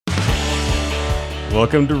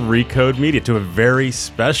Welcome to Recode Media, to a very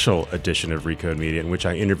special edition of Recode Media in which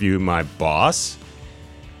I interview my boss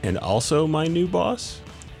and also my new boss.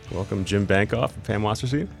 Welcome, Jim Bankoff and Pam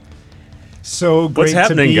Wasserstein. So great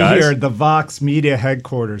to be guys? here at the Vox Media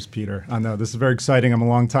headquarters, Peter. I know this is very exciting. I'm a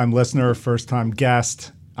longtime listener, first-time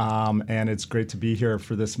guest, and it's great to be here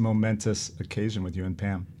for this momentous occasion with you and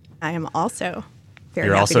Pam. I am also very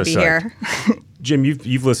You're happy also to be psyched. here. Jim,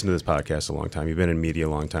 you've listened to this podcast a long time. You've been in media a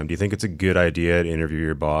long time. Do you think it's a good idea to interview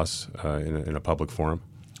your boss in a public forum?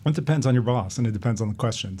 It depends on your boss, and it depends on the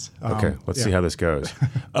questions. Okay, let's see how this goes.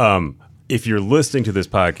 If you're listening to this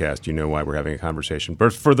podcast, you know why we're having a conversation.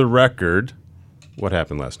 But for the record, what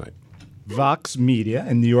happened last night? Vox Media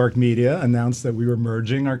and New York Media announced that we were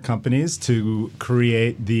merging our companies to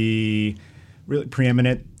create the really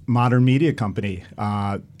preeminent modern media company.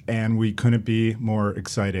 And we couldn't be more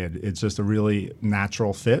excited. It's just a really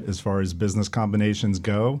natural fit as far as business combinations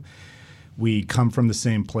go. We come from the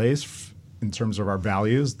same place in terms of our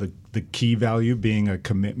values, the key value being a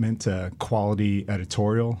commitment to quality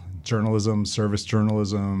editorial, journalism, service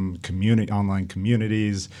journalism, online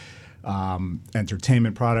communities,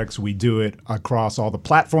 entertainment products. We do it across all the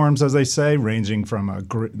platforms, as they say, ranging from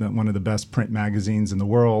one of the best print magazines in the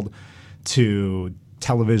world to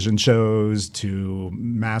television shows, to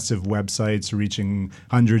massive websites reaching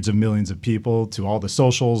hundreds of millions of people, to all the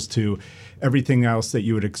socials, to everything else that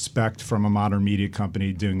you would expect from a modern media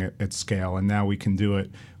company doing it at scale. And now we can do it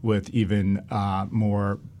with even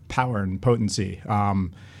more power and potency.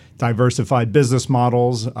 Diversified business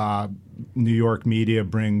models. New York Media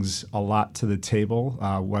brings a lot to the table,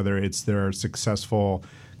 whether it's their successful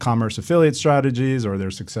commerce affiliate strategies or their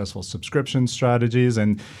successful subscription strategies.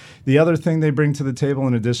 And the other thing they bring to the table,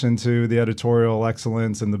 in addition to the editorial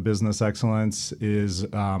excellence and the business excellence, is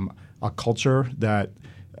a culture that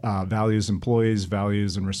values employees,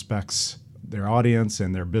 values and respects their audience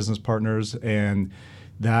and their business partners. And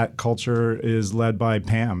that culture is led by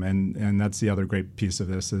Pam. And that's the other great piece of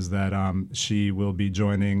this, is that she will be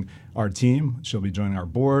joining our team. She'll be joining our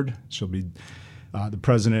board. She'll be the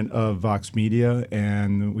president of Vox Media,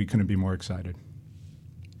 and we couldn't be more excited.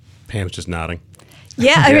 Pam's just nodding.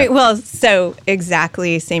 Yeah, I mean, well, so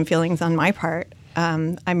exactly same feelings on my part.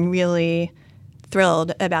 I'm really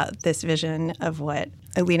thrilled about this vision of what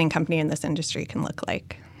a leading company in this industry can look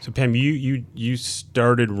like. So Pam, you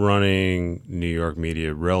started running New York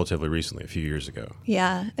Media relatively recently, a few years ago.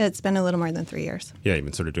 Yeah, it's been a little more than 3 years. Yeah, you've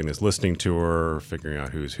been sort of doing this listening tour, figuring out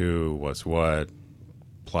who's who, what's what,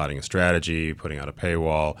 plotting a strategy, putting out a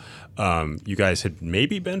paywall. You guys had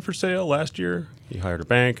maybe been for sale last year. You hired a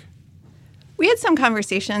bank. We had some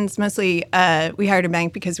conversations. Mostly we hired a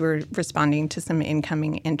bank because we were responding to some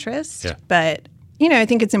incoming interest. Yeah. But I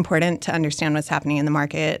think it's important to understand what's happening in the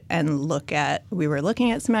market and we were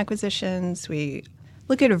looking at some acquisitions. We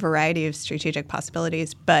look at a variety of strategic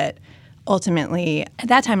possibilities. But ultimately, at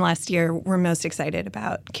that time last year, we're most excited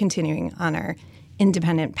about continuing on our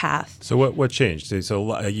independent path. So what changed?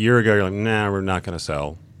 So a year ago, you're like, nah, we're not going to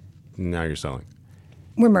sell. Now you're selling.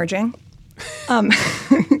 We're merging.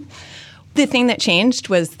 The thing that changed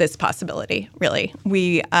was this possibility, really.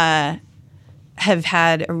 We have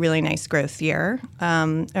had a really nice growth year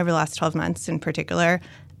over the last 12 months in particular,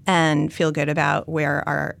 and feel good about where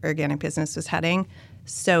our organic business was heading.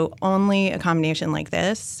 So only a combination like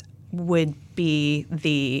this would be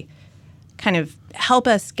the kind of help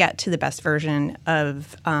us get to the best version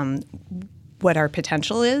of what our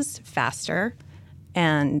potential is faster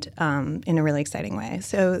and in a really exciting way.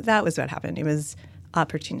 So that was what happened. It was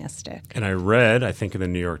opportunistic. And I read, I think in the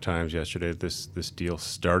New York Times yesterday, this deal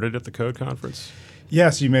started at the Code Conference.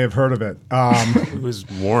 Yes, you may have heard of it. It was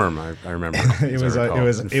warm. I remember. It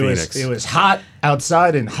was hot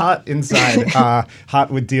outside and hot inside. Hot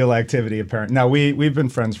with deal activity, apparently. Now we've been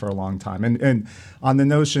friends for a long time, and on the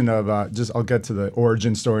notion of I'll get to the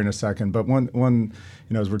origin story in a second. But one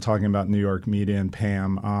as we're talking about New York Media and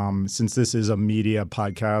Pam, since this is a media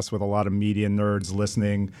podcast with a lot of media nerds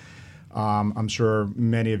listening, I'm sure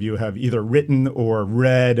many of you have either written or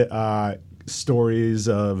read stories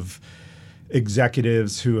of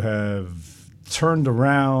executives who have turned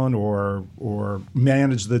around or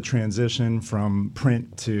managed the transition from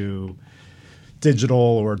print to digital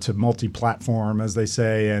or to multi-platform, as they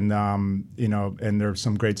say, and and there's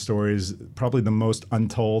some great stories. Probably the most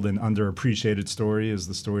untold and underappreciated story is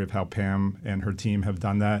the story of how Pam and her team have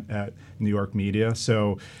done that at New York Media.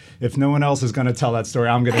 So, if no one else is going to tell that story,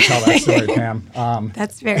 I'm going to tell that story, Pam.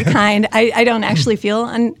 That's very kind. I don't actually feel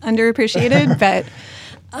underappreciated, but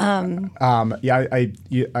You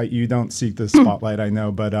don't seek the spotlight, I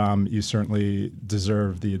know, but you certainly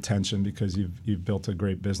deserve the attention because you've built a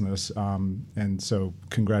great business, and so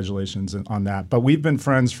congratulations on that. But we've been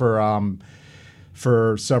friends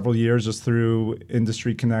for several years, just through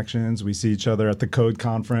industry connections. We see each other at the Code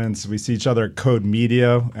Conference. We see each other at Code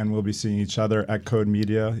Media, and we'll be seeing each other at Code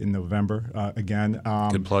Media in November again.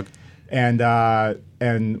 Good plug. And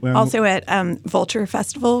also at Vulture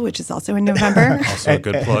Festival, which is also in November. Also a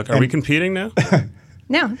good plug. Are we competing now?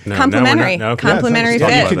 No, No, complimentary. no, okay. Complimentary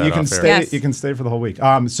Yeah, fit. You can stay. Yes. You can stay for the whole week.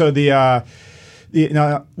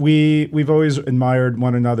 We've always admired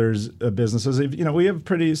one another's businesses. We have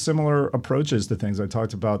pretty similar approaches to things. I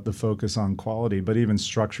talked about the focus on quality, but even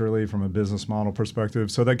structurally from a business model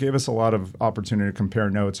perspective. So that gave us a lot of opportunity to compare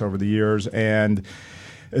notes over the years. And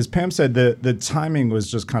as Pam said, the timing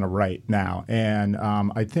was just kind of right now. And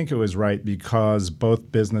I think it was right because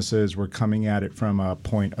both businesses were coming at it from a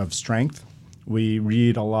point of strength. We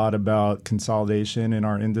read a lot about consolidation in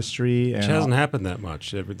our industry. Which hasn't happened that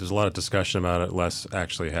much. There's a lot of discussion about it, less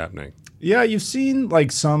actually happening. Yeah, you've seen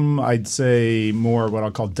like some, I'd say, more what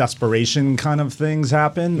I'll call desperation kind of things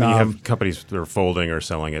happen. You have companies that are folding or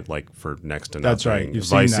selling it like for next to nothing. That's right. You've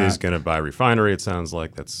Vice seen is that. going to buy refinery, it sounds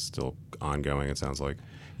like. That's still ongoing, it sounds like.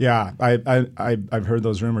 Yeah, I've heard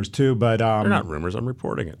those rumors too, but They're not rumors, I'm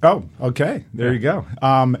reporting it. Oh, okay. There you go.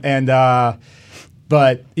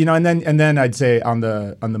 But and then I'd say on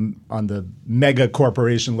the mega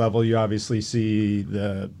corporation level, you obviously see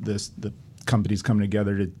the companies coming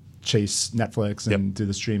together to chase Netflix and do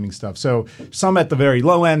the streaming stuff. So some at the very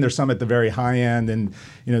low end, there's some at the very high end, and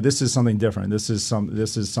this is something different. This is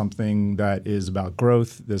something that is about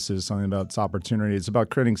growth. This is something about its opportunity. It's about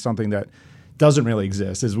creating something that doesn't really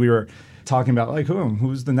exist. As we were talking about, like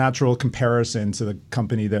who's the natural comparison to the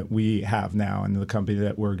company that we have now and the company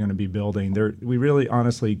that we're going to be building. We really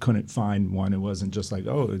honestly couldn't find one. It wasn't just like,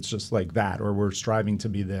 oh, it's just like that, or we're striving to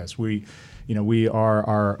be this. We are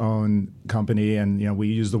our own company, and we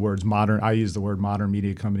use the words modern. I use the word modern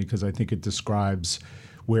media company because I think it describes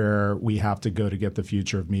where we have to go to get the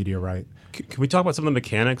future of media right. Can we talk about some of the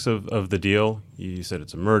mechanics of the deal? You said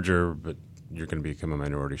it's a merger, but you're going to become a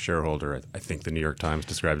minority shareholder. I think the New York Times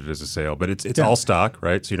described it as a sale, but it's all stock,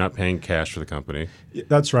 right? So you're not paying cash for the company.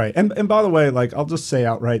 That's right. And by the way, I'll just say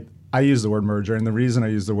outright, I use the word merger, and the reason I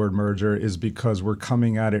use the word merger is because we're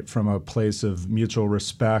coming at it from a place of mutual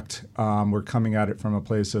respect. We're coming at it from a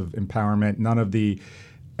place of empowerment. None of the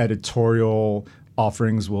editorial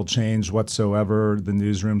offerings will change whatsoever. The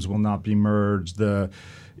newsrooms will not be merged. They'll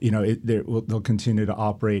continue to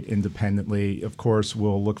operate independently. Of course,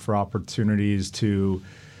 we'll look for opportunities to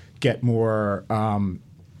get more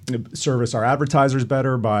service our advertisers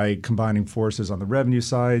better by combining forces on the revenue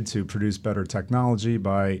side, to produce better technology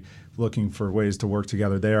by looking for ways to work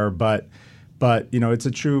together there. But it's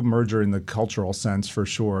a true merger in the cultural sense for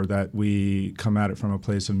sure, that we come at it from a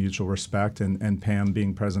place of mutual respect. And Pam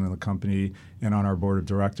being president of the company and on our board of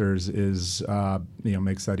directors is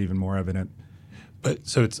makes that even more evident. But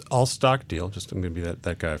so it's all stock deal. Just I'm going to be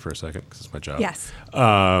that guy for a second because it's my job. Yes.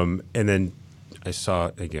 And then I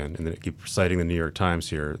saw again, and they keep citing the New York Times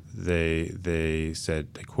here. They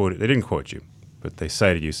said they didn't quote you, but they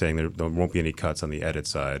cited you saying there won't be any cuts on the edit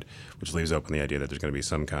side, which leaves open the idea that there's going to be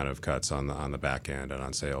some kind of cuts on the back end and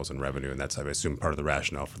on sales and revenue, and that's, I assume, part of the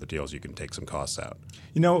rationale for the deals. You can take some costs out.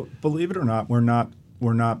 Believe it or not, we're not.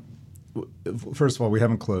 First of all, we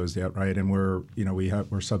haven't closed yet, right? And we're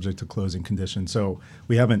subject to closing conditions, so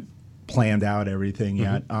we haven't planned out everything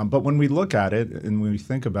yet. But when we look at it and when we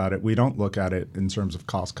think about it, we don't look at it in terms of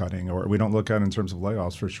cost cutting, or we don't look at it in terms of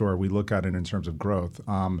layoffs for sure. We look at it in terms of growth.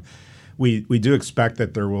 We do expect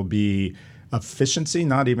that there will be efficiency,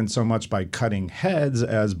 not even so much by cutting heads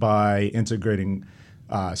as by integrating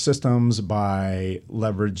systems, by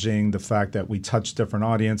leveraging the fact that we touch different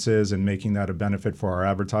audiences and making that a benefit for our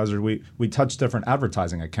advertisers. We touch different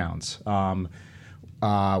advertising accounts.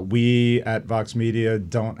 We at Vox Media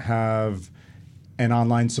don't have an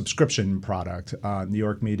online subscription product. New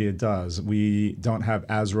York Media does. We don't have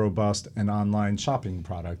as robust an online shopping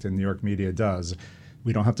product, and New York Media does.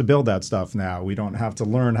 We don't have to build that stuff now. We don't have to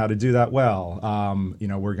learn how to do that well.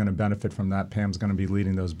 We're going to benefit from that. Pam's going to be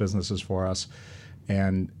leading those businesses for us.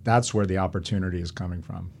 And that's where the opportunity is coming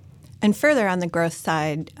from. And further on the growth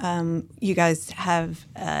side, you guys have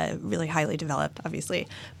a really highly developed, obviously,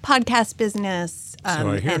 podcast business,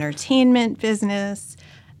 entertainment business,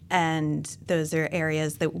 and those are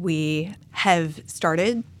areas that we have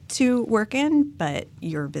started to work in, but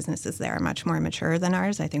your businesses there are much more mature than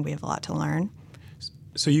ours. I think we have a lot to learn.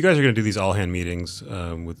 So you guys are going to do these all-hand meetings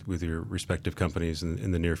with your respective companies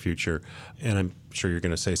in the near future, and I'm sure you're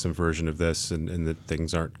going to say some version of this, and that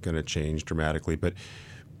things aren't going to change dramatically. But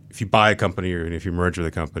if you buy a company or if you merge with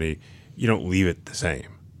a company, you don't leave it the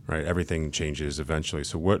same, right? Everything changes eventually.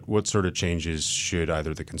 So what sort of changes should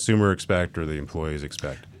either the consumer expect or the employees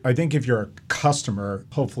expect? I think if you're a customer,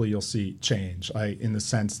 hopefully you'll see change in the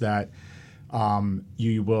sense that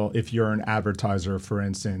you will, if you're an advertiser, for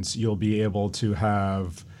instance, you'll be able to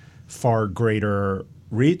have far greater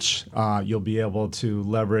reach. You'll be able to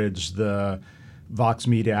leverage the Vox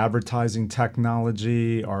Media advertising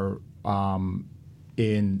technology or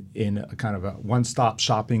in a kind of a one-stop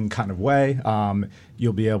shopping kind of way.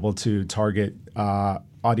 You'll be able to target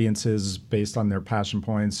audiences based on their passion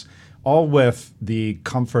points, all with the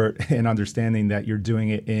comfort and understanding that you're doing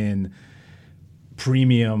it in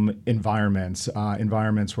premium environments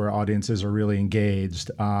where audiences are really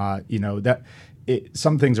engaged.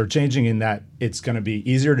 Some things are changing in that it's going to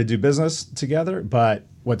be easier to do business together, but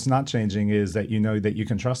what's not changing is that you know that you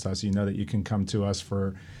can trust us. You know that you can come to us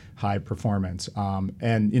for high performance.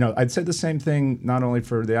 I'd say the same thing not only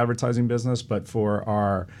for the advertising business, but for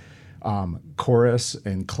our Chorus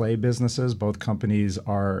and Clay businesses. Both companies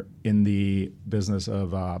are in the business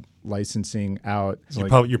of licensing out.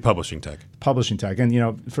 Your publishing tech. Publishing tech.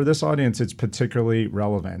 And, for this audience, it's particularly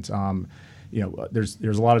relevant. There's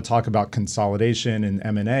a lot of talk about consolidation and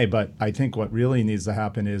M&A, but I think what really needs to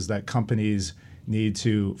happen is that companies need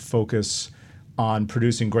to focus on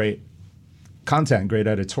producing great content, great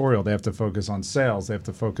editorial. They have to focus on sales. They have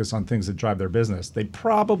to focus on things that drive their business. They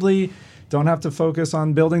probably don't have to focus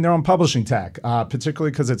on building their own publishing tech,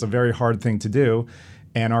 particularly because it's a very hard thing to do.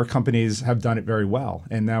 And our companies have done it very well.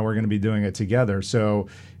 And now we're going to be doing it together. So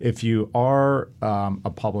if you are a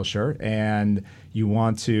publisher and you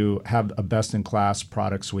want to have a best-in-class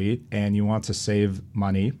product suite and you want to save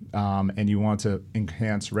money and you want to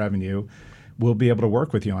enhance revenue, we'll be able to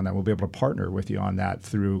work with you on that. We'll be able to partner with you on that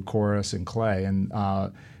through Chorus and Clay. And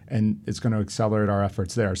it's going to accelerate our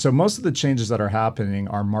efforts there. So most of the changes that are happening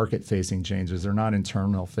are market-facing changes. They're not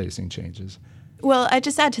internal-facing changes. Well, I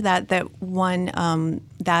just add to that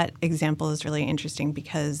that example is really interesting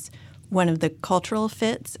because one of the cultural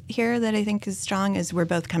fits here that I think is strong is we're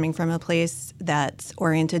both coming from a place that's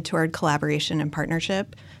oriented toward collaboration and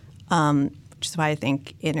partnership, which is why I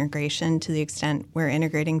think integration, to the extent we're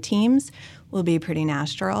integrating teams, will be pretty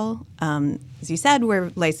natural. As you said,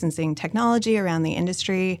 we're licensing technology around the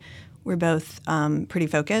industry. We're both pretty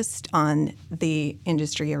focused on the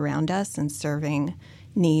industry around us and serving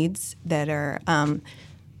needs that are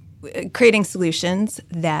creating solutions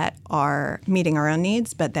that are meeting our own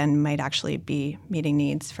needs, but then might actually be meeting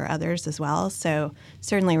needs for others as well. So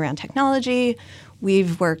certainly around technology,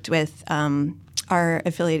 we've worked with our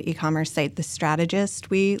affiliate e-commerce site, The Strategist,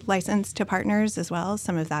 we license to partners as well,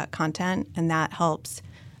 some of that content, and that helps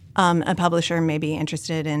a publisher maybe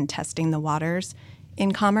interested in testing the waters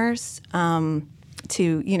in commerce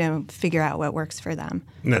to figure out what works for them.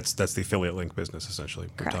 And that's the affiliate link business, essentially.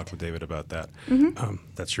 Correct. We talked with David about that. Mm-hmm.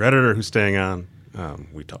 That's your editor who's staying on.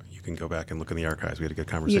 You can go back and look in the archives. We had a good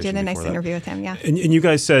conversation. You did a nice interview with him, yeah. And you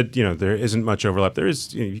guys said, there isn't much overlap. There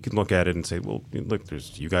is, you can look at it and say, well, look,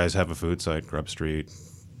 you guys have a food site, Grub Street.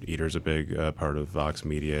 Eater's a big part of Vox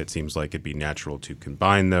Media. It seems like it'd be natural to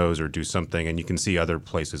combine those or do something. And you can see other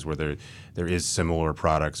places where there is similar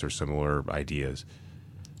products or similar ideas.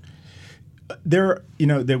 That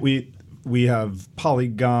we have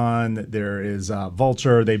Polygon. There is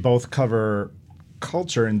Vulture. They both cover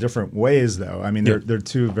culture in different ways, though. I mean, they're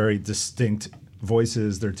two very distinct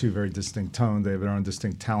voices. They're two very distinct tones. They have their own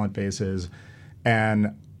distinct talent bases,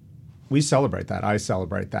 and we celebrate that. I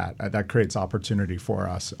celebrate that. That creates opportunity for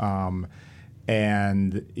us, and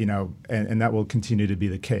that will continue to be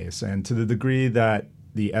the case. And to the degree that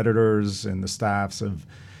the editors and the staffs of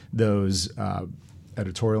those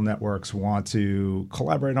editorial networks want to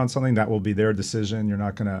collaborate on something, that will be their decision. You're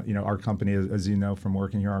not going to, our company, as you know from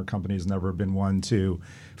working here, our company has never been one to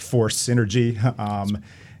force synergy.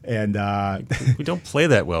 And we don't play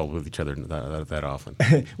that well with each other that often.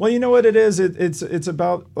 Well, you know what it is? It's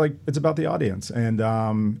about the audience,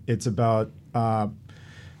 and it's about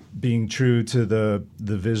being true to the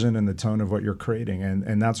vision and the tone of what you're creating,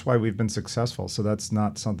 and that's why we've been successful. So that's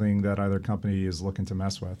not something that either company is looking to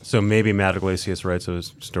mess with. So maybe Matt Iglesias writes a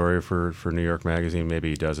story for New York Magazine, maybe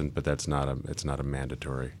he doesn't, but it's not a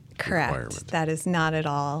mandatory requirement. That is not at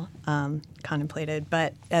all contemplated,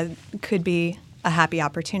 but could be a happy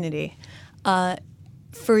opportunity.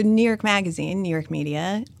 For New York Magazine, New York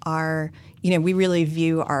Media, we really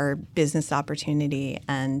view our business opportunity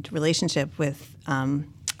and relationship with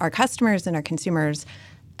our customers and our consumers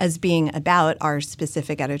as being about our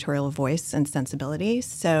specific editorial voice and sensibility.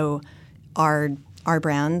 So our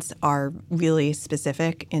brands are really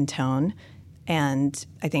specific in tone and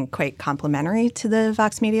I think quite complementary to the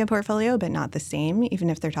Vox Media portfolio, but not the same, even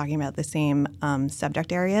if they're talking about the same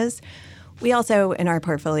subject areas. We also, in our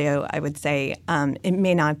portfolio, I would say it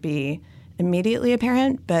may not be immediately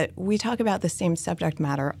apparent, but we talk about the same subject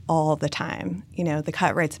matter all the time. You know, The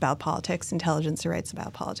Cut writes about politics, Intelligencer writes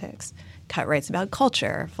about politics, Cut writes about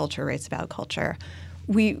culture, Vulture writes about culture.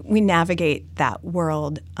 We navigate that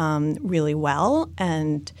world really well,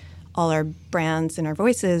 and all our brands and our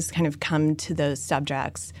voices kind of come to those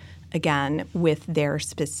subjects again with their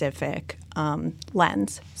specific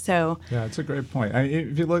lens. So yeah, it's a great point.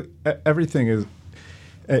 If you look, everything is.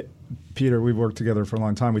 Peter, we've worked together for a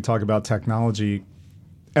long time. We talk about technology.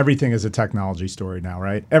 Everything is a technology story now,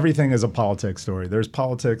 right? Everything is a politics story. There's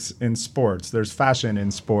politics in sports. There's fashion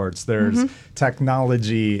in sports. There's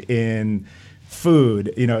technology in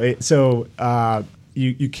food. You know,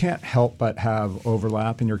 you can't help but have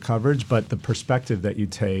overlap in your coverage, but the perspective that you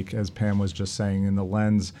take, as Pam was just saying, in the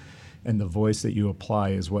lens and the voice that you apply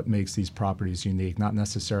is what makes these properties unique, not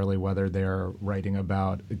necessarily whether they're writing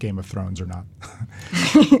about Game of Thrones or not.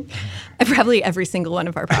 Probably every single one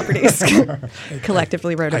of our properties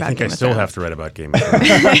collectively wrote about Game of Thrones. I still have to write about Game of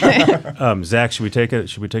Thrones. Zach, should we take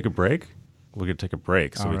a break? We're going to take a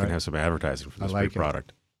break so we can have some advertising for this great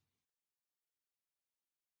product.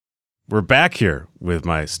 We're back here with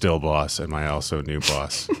my still boss and my also new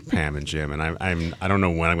boss, Pam and Jim. And I don't know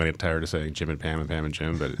when I'm going to get tired of saying Jim and Pam and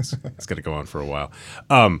Jim, but it's going to go on for a while.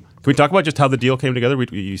 Can we talk about just how the deal came together?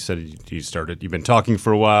 You said you've been talking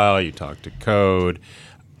for a while. You talked to Code.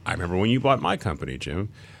 I remember when you bought my company, Jim.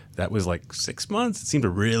 That was like 6 months. It seemed to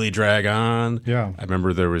really drag on. Yeah. I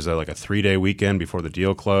remember there was like a 3-day weekend before the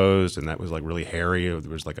deal closed, and that was like really hairy.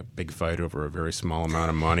 There was like a big fight over a very small amount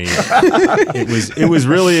of money. It was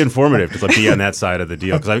really informative to be on that side of the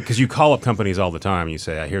deal because you call up companies all the time. And you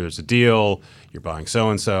say, I hear there's a deal. You're buying so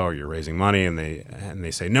and so, or you're raising money, and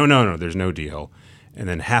they say, no, there's no deal. And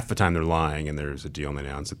then half the time they're lying, and there's a deal, and they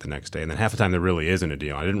announce it the next day. And then half the time there really isn't a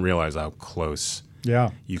deal. I didn't realize how close.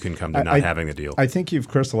 Yeah, you can come to not having the deal. I think you've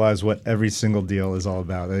crystallized what every single deal is all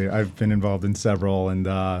about. I've been involved in several, and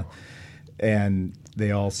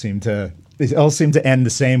they all seem to end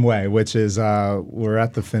the same way, which is we're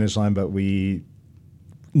at the finish line, but we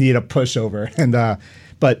need a pushover. And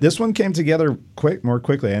but this one came together more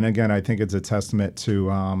quickly. And again, I think it's a testament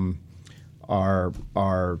to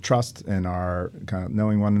our trust and our kind of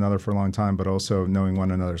knowing one another for a long time, but also knowing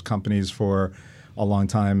one another's companies for a long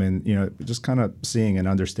time, and just kind of seeing and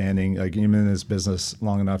understanding. Like, even in this business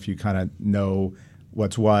long enough, you kind of know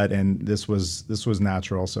what's what, and this was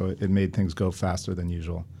natural, so it made things go faster than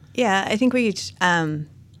usual. Yeah, I think we each,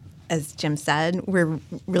 as Jim said, we're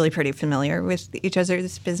really pretty familiar with each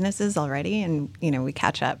other's businesses already, and we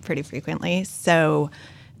catch up pretty frequently. So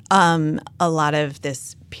a lot of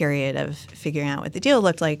this period of figuring out what the deal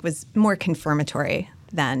looked like was more confirmatory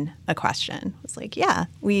than a question. It was like, yeah,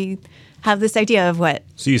 we have this idea of what.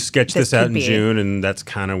 So you sketched this out in June, and that's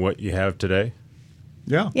kind of what you have today?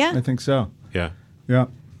 Yeah, I think so. Yeah. Yeah.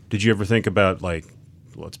 Did you ever think about,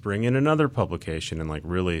 let's bring in another publication and,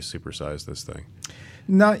 really supersize this thing?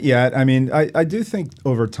 Not yet. I mean, I do think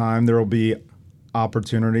over time there will be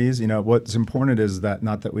opportunities. What's important is that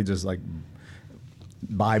not that we just,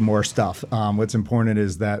 buy more stuff. What's important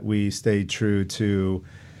is that we stay true to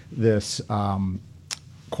this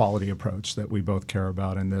quality approach that we both care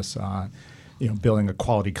about in this, building a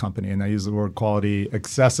quality company. And I use the word quality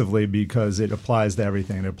excessively because it applies to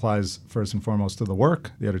everything. It applies first and foremost to the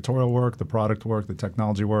work, the editorial work, the product work, the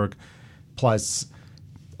technology work. Applies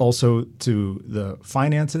also to the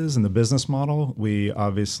finances and the business model. We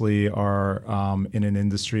obviously are in an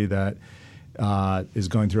industry that is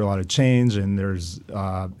going through a lot of change, and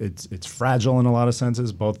it's fragile in a lot of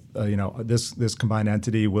senses. Both, this combined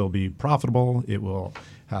entity will be profitable. It will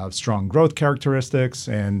have strong growth characteristics,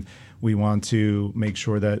 and we want to make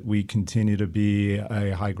sure that we continue to be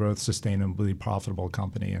a high growth, sustainably profitable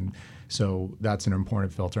company. And so that's an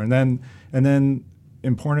important filter. And then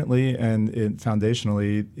importantly and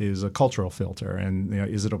foundationally is a cultural filter. And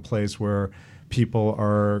is it a place where people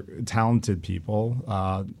are talented people?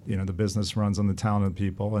 The business runs on the talented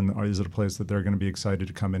people, and is it a place that they're going to be excited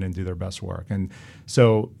to come in and do their best work? And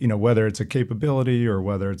so, whether it's a capability or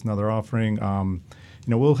whether it's another offering,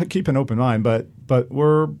 we'll keep an open mind. But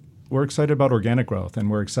we're excited about organic growth, and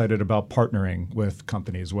we're excited about partnering with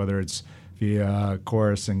companies, whether it's via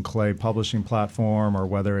Chorus and Clay publishing platform, or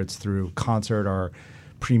whether it's through Concert, our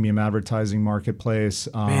premium advertising marketplace.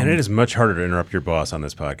 Man, it is much harder to interrupt your boss on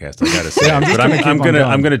this podcast. I got to say, Yeah,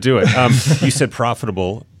 I'm gonna do it. You said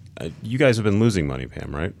profitable. You guys have been losing money,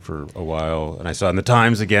 Pam, right, for a while. And I saw in the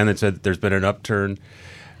Times again that said there's been an upturn.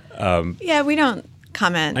 Yeah, we don't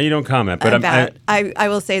comment. You don't comment, but I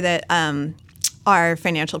will say that our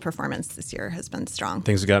financial performance this year has been strong.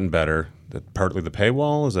 things have gotten better. Partly the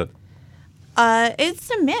paywall, is it?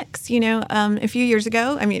 It's a mix. A few years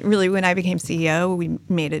ago, really, when I became CEO, we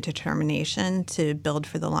made a determination to build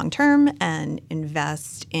for the long term and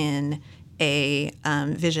invest in a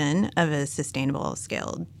vision of a sustainable,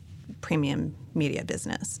 scaled premium media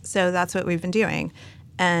business. So that's what we've been doing.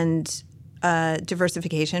 And revenue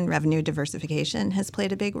diversification has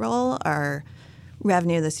played a big role. Our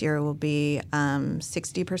revenue this year will be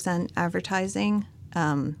 60% advertising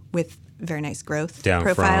with very nice growth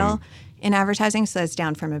profile in advertising. So that's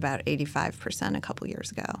down from about 85% a couple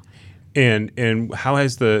years ago. And how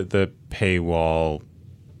has the paywall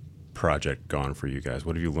project gone for you guys?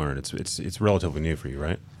 What have you learned? It's relatively new for you,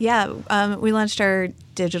 right? Yeah, we launched our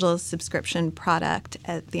digital subscription product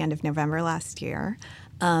at the end of November last year.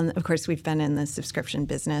 Of course, we've been in the subscription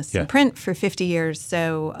business in print for 50 years,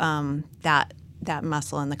 so that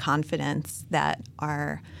muscle and the confidence that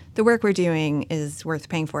the work we're doing is worth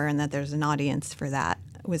paying for and that there's an audience for that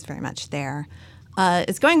was very much there.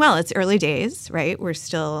 It's going well. It's early days, right? We're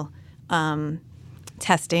still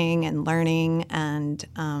testing and learning and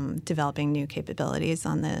developing new capabilities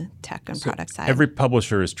on the tech and product side. Every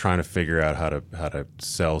publisher is trying to figure out how to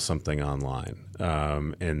sell something online.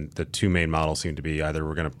 And the two main models seem to be either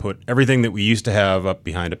we're going to put everything that we used to have up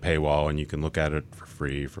behind a paywall and you can look at it for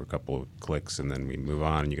free for a couple of clicks and then we move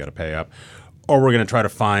on and you got to pay up. Or we're going to try to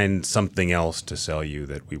find something else to sell you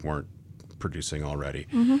that we weren't producing already.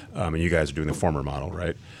 Mm-hmm. And you guys are doing the former model,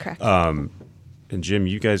 right? Correct. And Jim,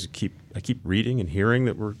 you guys I keep reading and hearing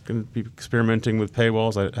that we're going to be experimenting with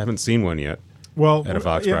paywalls. I haven't seen one yet. Well, at a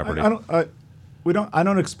Vox property. I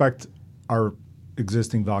don't expect our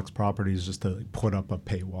existing Vox properties just to put up a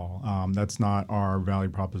paywall. That's not our value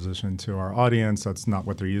proposition to our audience. That's not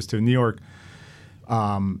what they're used to. New York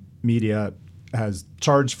media has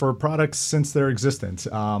charged for products since their existence,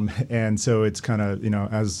 and so it's kind of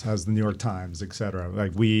as the New York Times, et cetera.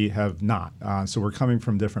 Like we have not. So we're coming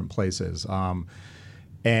from different places.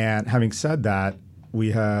 And having said that,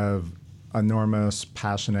 we have enormous,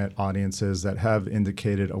 passionate audiences that have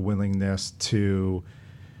indicated a willingness to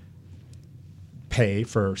pay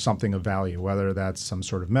for something of value, whether that's some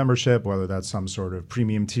sort of membership, whether that's some sort of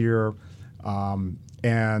premium tier.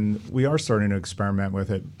 And we are starting to experiment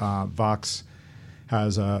with it. Vox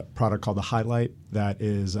has a product called The Highlight that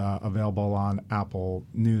is available on Apple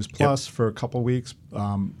News Plus for a couple weeks,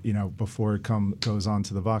 before it goes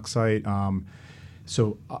onto the Vox site.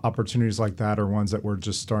 So opportunities like that are ones that we're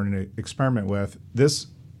just starting to experiment with. This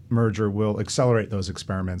merger will accelerate those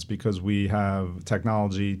experiments because we have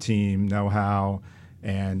technology, team, know-how,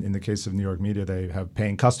 and in the case of New York Media, they have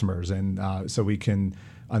paying customers. And so we can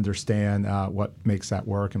understand what makes that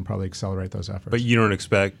work and probably accelerate those efforts. But you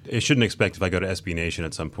shouldn't expect if I go to SB Nation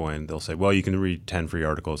at some point, they'll say, well, you can read 10 free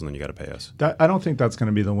articles and then you got to pay us. I don't think that's going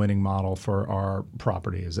to be the winning model for our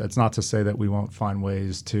properties. It's not to say that we won't find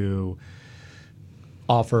ways to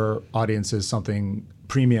offer audiences something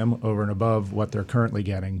premium over and above what they're currently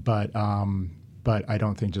getting, but I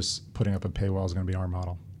don't think just putting up a paywall is going to be our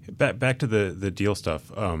model. Back to the deal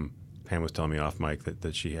stuff. Pam was telling me off mic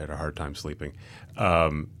that she had a hard time sleeping.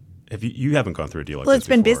 You haven't gone through a deal like this it's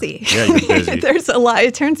been before. busy. Yeah, you've been busy. There's a lot.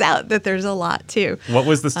 It turns out that there's a lot too. What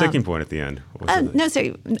was the sticking point at the end?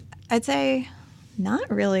 So I'd say not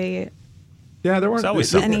really. Yeah, there weren't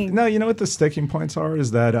always any. No, you know what the sticking points are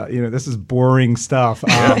is that this is boring stuff,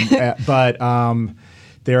 but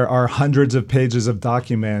there are hundreds of pages of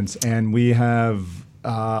documents, and we have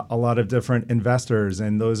a lot of different investors,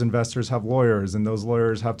 and those investors have lawyers, and those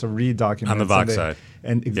lawyers have to read documents on the Vox side,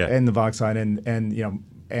 and the Vox side,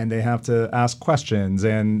 and they have to ask questions,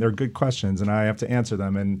 and they're good questions, and I have to answer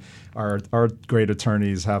them, and our great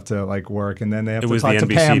attorneys have to work, and then they have to talk to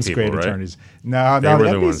Pam's people, great right? attorneys. No, they were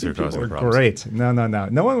the the NBC ones who were people causing were problems. great.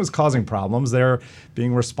 No one was causing problems. They're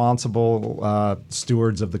being responsible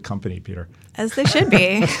stewards of the company, Peter. As they should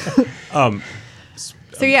be.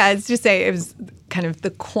 So it's just say it was kind of the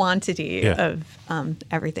quantity of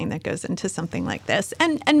everything that goes into something like this,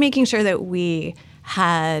 and making sure that we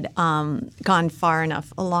had gone far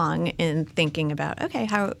enough along in thinking about, okay,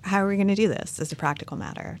 how are we going to do this as a practical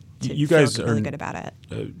matter? You guys feel really good about it.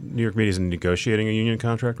 New York Media is negotiating a union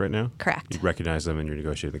contract right now? Correct. You recognize them and you're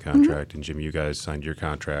negotiating the contract. Mm-hmm. And Jim, you guys signed your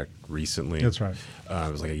contract recently. That's right.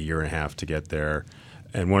 It was like a year and a half to get there.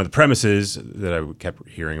 And one of the premises that I kept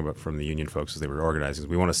hearing about from the union folks as they were organizing is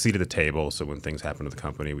we want a seat at the table so when things happen to the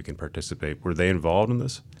company, we can participate. Were they involved in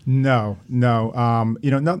this? No.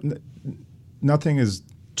 Nothing is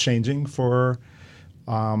changing for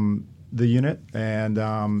the unit, and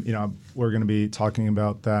we're going to be talking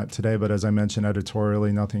about that today. But as I mentioned,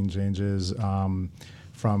 editorially, nothing changes from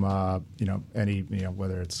any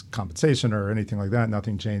whether it's compensation or anything like that.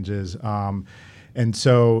 Nothing changes, and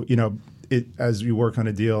so as you work on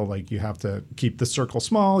a deal, like you have to keep the circle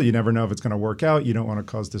small. You never know if it's going to work out. You don't want to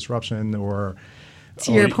cause disruption or.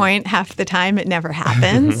 To your point, half the time it never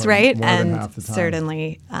happens, right? More than half the time.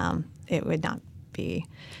 Certainly it would not be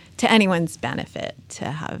to anyone's benefit to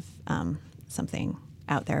have something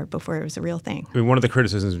out there before it was a real thing. I mean, one of the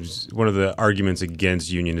criticisms, one of the arguments against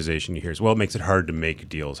unionization you hear is, well, it makes it hard to make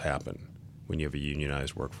deals happen when you have a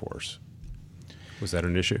unionized workforce. Was that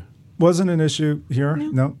an issue? Wasn't an issue here.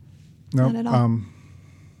 No. Not at all.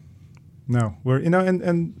 No, we're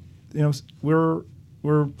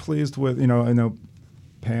pleased with I know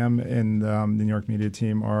Pam and the New York media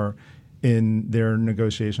team are in their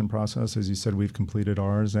negotiation process. As you said, we've completed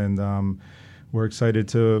ours, and we're excited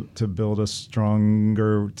to build a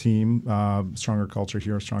stronger team, stronger culture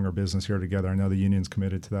here, stronger business here together. I know the union's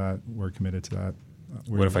committed to that. We're committed to that.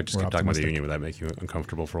 What if I just keep talking about the union? Would that make you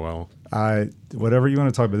uncomfortable for a while? Whatever you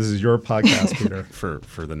want to talk about. This is your podcast, Peter.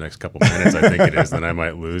 For the next couple minutes, I think it is. Then I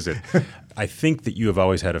might lose it. I think that you have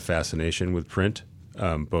always had a fascination with print,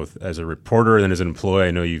 both as a reporter and as an employee.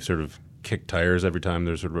 I know you've sort of kicked tires every time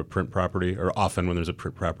there's sort of a print property, or often when there's a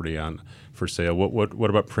print property on for sale. What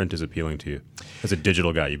about print is appealing to you as a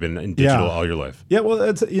digital guy? You've been in digital all your life. Yeah, well,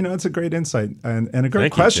 it's a great insight and a great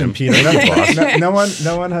Thank you, question, Jim. Peter. No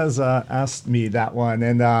one has asked me that one,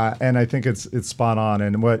 and I think it's spot on.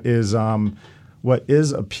 And what is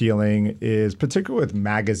appealing is, particularly with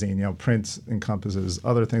magazine, print encompasses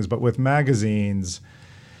other things, but with magazines,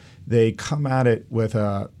 they come at it with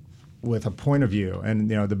a point of view, and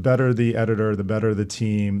the better the editor, the better the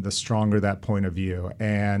team, the stronger that point of view.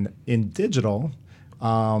 And in digital,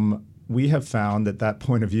 we have found that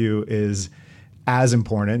point of view is as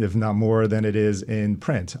important, if not more, than it is in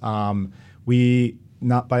print. We,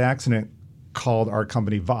 not by accident, called our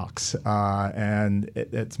company Vox, and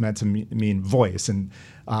it's meant to mean voice, and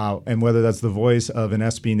whether that's the voice of an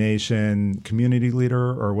SB Nation community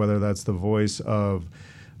leader, or whether that's the voice of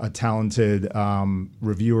a talented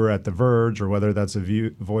reviewer at The Verge, or whether that's a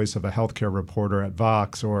voice of a healthcare reporter at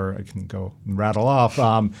Vox, or I can go and rattle off.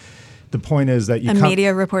 The point is that you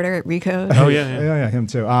media reporter at Recode. Oh yeah, yeah, him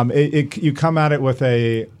too. You come at it with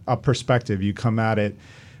a perspective. You come at it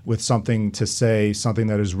with something to say, something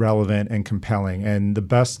that is relevant and compelling. And the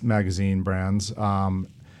best magazine brands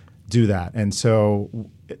do that. And so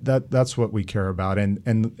that's what we care about.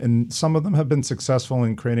 And some of them have been successful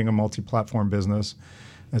in creating a multi-platform business.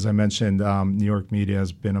 As I mentioned, New York Media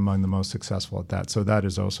has been among the most successful at that. So that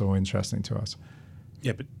is also interesting to us.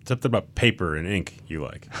 Yeah, but something about paper and ink you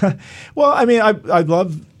like. Well, I mean, I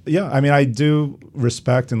love, I mean, I do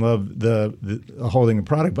respect and love the holding a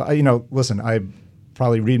product. But, listen, I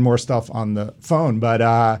probably read more stuff on the phone.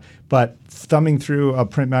 But thumbing through a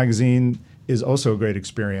print magazine is also a great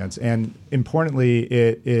experience. And importantly,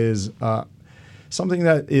 it is something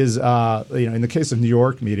that is, in the case of New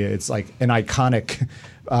York Media, it's like an iconic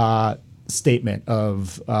statement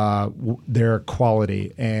of their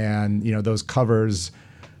quality, and those covers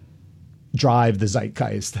drive the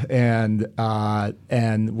zeitgeist, and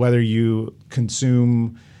whether you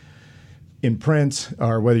consume in print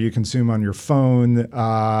or whether you consume on your phone,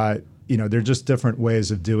 they're just different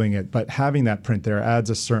ways of doing it. But having that print there adds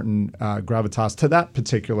a certain gravitas to that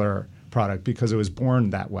particular product because it was born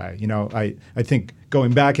that way. I think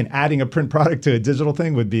going back and adding a print product to a digital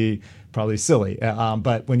thing would be probably silly.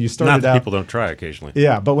 But when you started out, people don't try occasionally.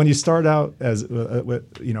 Yeah, but when you start out as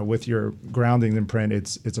with your grounding in print,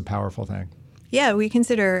 it's a powerful thing. Yeah, we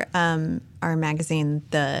consider our magazine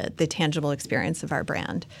the tangible experience of our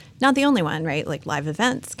brand. Not the only one, right? Like live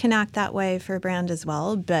events can act that way for a brand as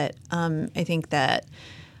well. But I think that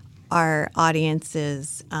our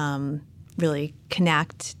audiences really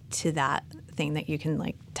connect to that thing that you can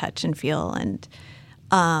like touch and feel, and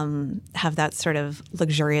have that sort of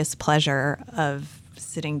luxurious pleasure of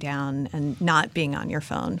sitting down and not being on your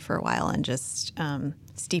phone for a while and just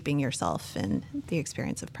steeping yourself in the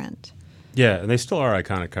experience of print. Yeah, and they still are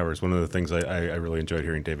iconic covers. One of the things I really enjoyed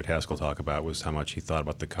hearing David Haskell talk about was how much he thought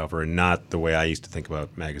about the cover, and not the way I used to think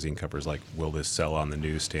about magazine covers, like will this sell on the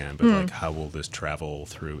newsstand, but like how will this travel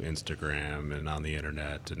through Instagram and on the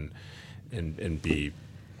internet and be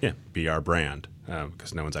Yeah, be our brand,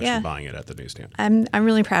 because no one's actually buying it at the newsstand. I'm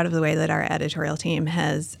really proud of the way that our editorial team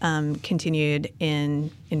has continued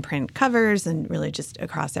in print covers and really just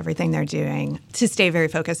across everything they're doing to stay very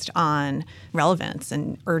focused on relevance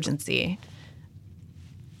and urgency.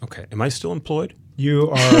 Okay. Am I still employed? You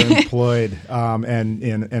are employed,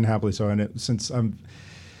 and happily so. And since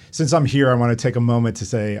I'm here, I want to take a moment to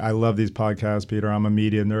say I love these podcasts, Peter. I'm a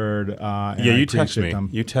media nerd. And Yeah, I you text me. them.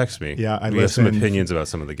 You text me. Yeah, I we have some listen. opinions about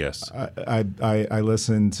some of the guests. I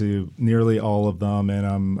listen to nearly all of them, and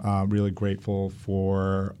I'm really grateful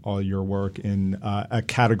for all your work in a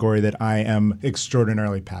category that I am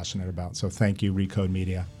extraordinarily passionate about. So thank you, Recode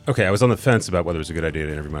Media. Okay, I was on the fence about whether it was a good idea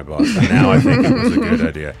to interview my boss, but now I think it was a good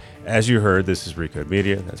idea. As you heard, this is Recode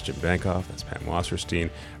Media. That's Jim Bankoff. That's Pam Wasserstein.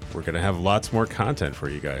 We're going to have lots more content for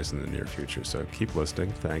you guys in the near future, so keep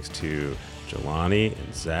listening. Thanks to Jelani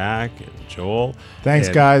and Zach and Joel. Thanks,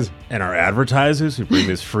 guys. And our advertisers who bring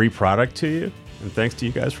this free product to you. And thanks to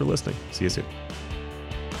you guys for listening. See you soon.